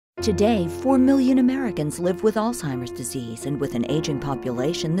Today, 4 million Americans live with Alzheimer's disease, and with an aging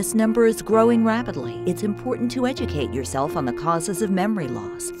population, this number is growing rapidly. It's important to educate yourself on the causes of memory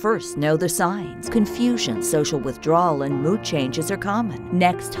loss. First, know the signs. Confusion, social withdrawal, and mood changes are common.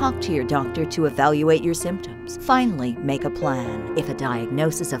 Next, talk to your doctor to evaluate your symptoms. Finally, make a plan. If a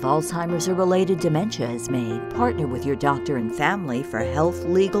diagnosis of Alzheimer's or related dementia is made, partner with your doctor and family for health,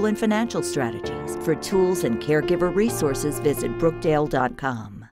 legal, and financial strategies. For tools and caregiver resources, visit Brookdale.com.